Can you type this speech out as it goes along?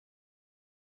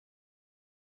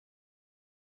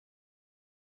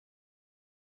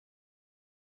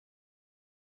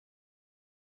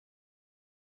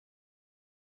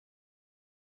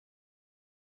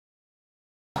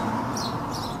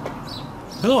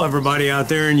Hello everybody out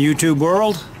there in YouTube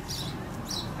world.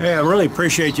 Hey, I really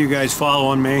appreciate you guys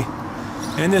following me.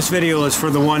 And this video is for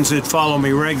the ones that follow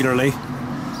me regularly.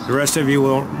 The rest of you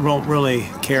won't really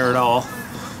care at all.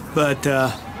 But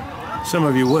some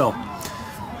of you will.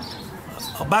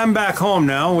 I'm back home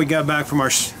now. We got back from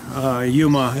our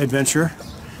Yuma adventure.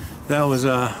 That was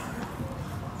a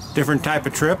different type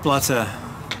of trip. Lots of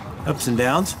ups and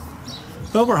downs.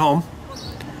 But we're home.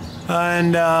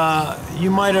 And you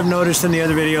might have noticed in the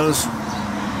other videos, a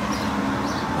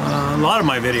lot of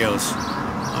my videos,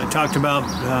 I talked about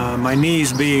my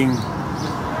knees being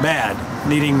bad,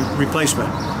 needing replacement.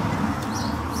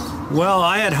 Well,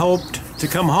 I had hoped to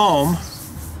come home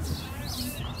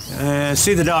and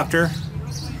see the doctor,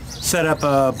 set up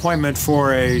an appointment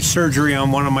for a surgery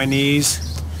on one of my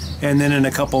knees, and then in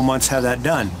a couple months have that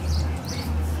done.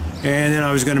 And then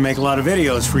I was going to make a lot of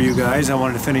videos for you guys. I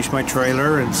wanted to finish my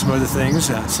trailer and some other things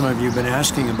some of you have been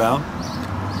asking about.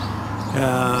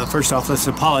 First off, let's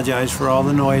apologize for all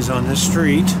the noise on this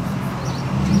street.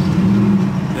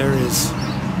 There is.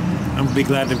 I'm going to be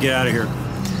glad to get out of here.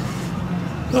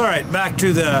 Alright, back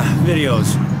to the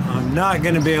videos. I'm not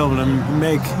going to be able to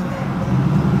make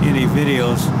any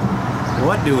videos.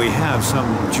 What do we have?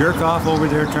 Some jerk off over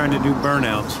there trying to do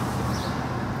burnouts.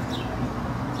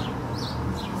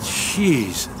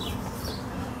 Jeez,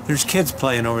 there's kids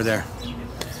playing over there.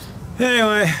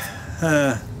 Anyway,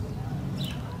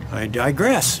 I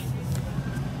digress.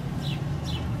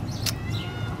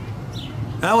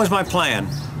 That was my plan.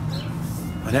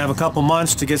 I'd have a couple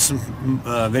months to get some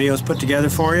videos put together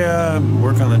for you,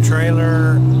 work on the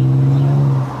trailer,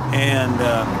 and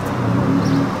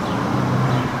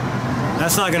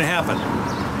that's not going to happen.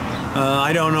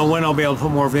 I don't know when I'll be able to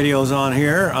put more videos on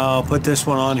here. I'll put this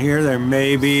one on here. There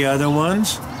may be other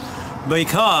ones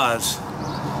because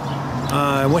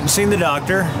I went and seen the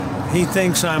doctor. He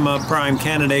thinks I'm a prime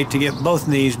candidate to get both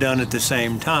knees done at the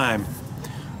same time,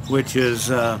 which is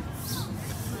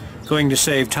going to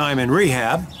save time in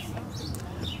rehab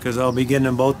because I'll be getting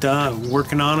them both done,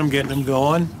 working on them, getting them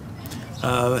going.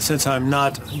 Since I'm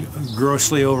not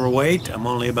grossly overweight, I'm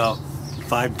only about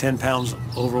 5-10 pounds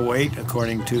overweight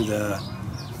according to the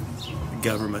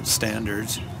government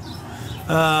standards.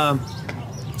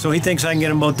 So he thinks I can get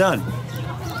them both done.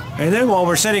 And then while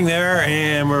we're sitting there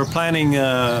and we're planning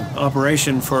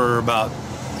operation for about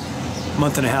a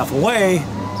month and a half away,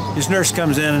 his nurse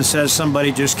comes in and says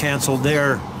somebody just canceled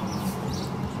their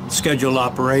scheduled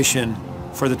operation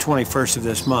for the 21st of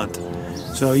this month.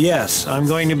 So yes, I'm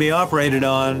going to be operated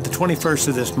on the 21st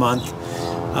of this month.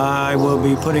 I will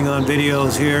be putting on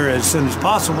videos here as soon as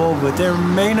possible, but there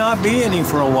may not be any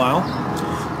for a while.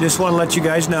 Just want to let you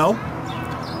guys know.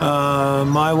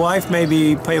 My wife may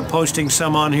be posting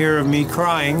some on here of me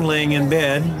crying, laying in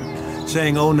bed,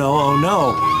 saying, oh no, oh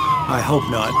no. I hope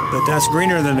not, but that's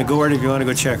greener than the gourd if you want to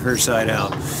go check her side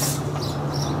out.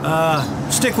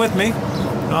 Stick with me.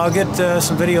 I'll get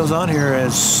some videos on here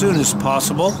as soon as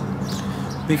possible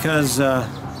because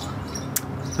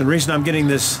the reason I'm getting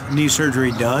this knee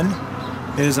surgery done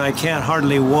is I can't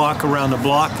hardly walk around the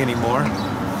block anymore,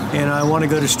 and I want to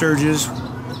go to Sturgis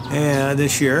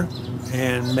this year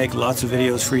and make lots of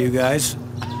videos for you guys.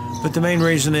 But the main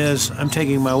reason is I'm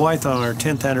taking my wife on our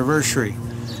 10th anniversary,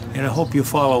 and I hope you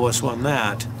follow us on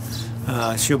that.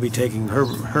 She'll be taking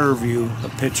her view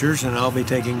of pictures, and I'll be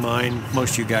taking mine.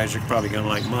 Most of you guys are probably going to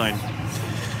like mine.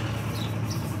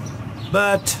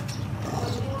 But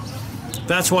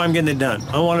that's why I'm getting it done.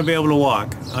 I want to be able to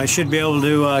walk. I should be able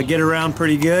to get around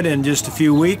pretty good in just a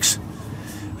few weeks,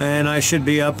 and I should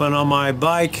be up and on my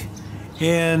bike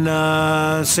in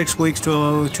 6 weeks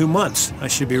to 2 months. I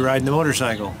should be riding the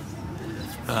motorcycle.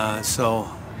 So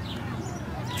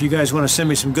if you guys want to send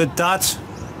me some good thoughts,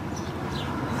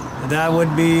 that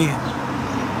would be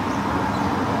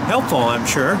helpful, I'm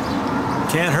sure.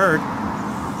 Can't hurt.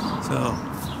 So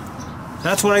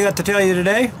that's what I got to tell you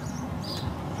today.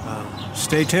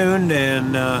 Stay tuned,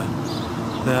 and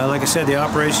like I said, the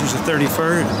operation's the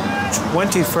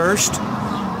 21st.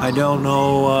 I don't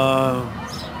know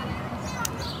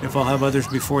if I'll have others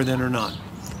before then or not.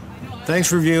 Thanks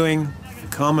for viewing.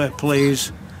 Comment,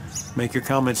 please. Make your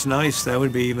comments nice. That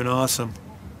would be even awesome.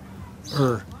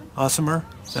 Awesomer?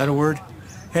 Is that a word?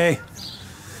 Hey,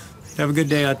 have a good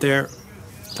day out there.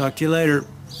 Talk to you later.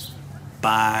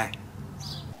 Bye.